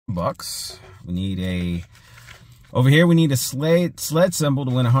bucks. We need a, over here we need a sled symbol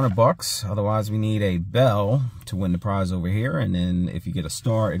to win $100. Otherwise we need a bell to win the prize over here. And then if you get a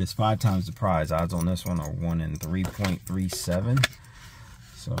star, it is 5 times the prize. Odds on this one are 1 in 3.37.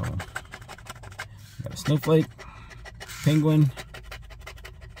 So got a snowflake, penguin,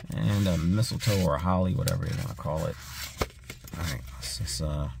 and a mistletoe or a holly, whatever you want to call it. All right, let's just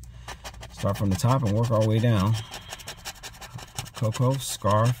start from the top and work our way down. Cocoa,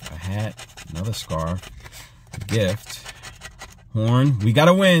 scarf, a hat, another scarf, a gift, horn. We got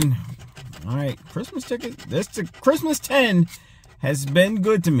to win. All right, Christmas ticket. This Christmas 10 has been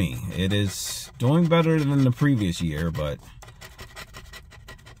good to me. It is doing better than the previous year, but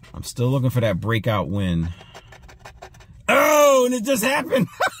I'm still looking for that breakout win. Oh, and it just happened.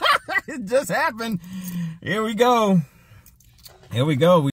 It just happened. Here we go. Here we go.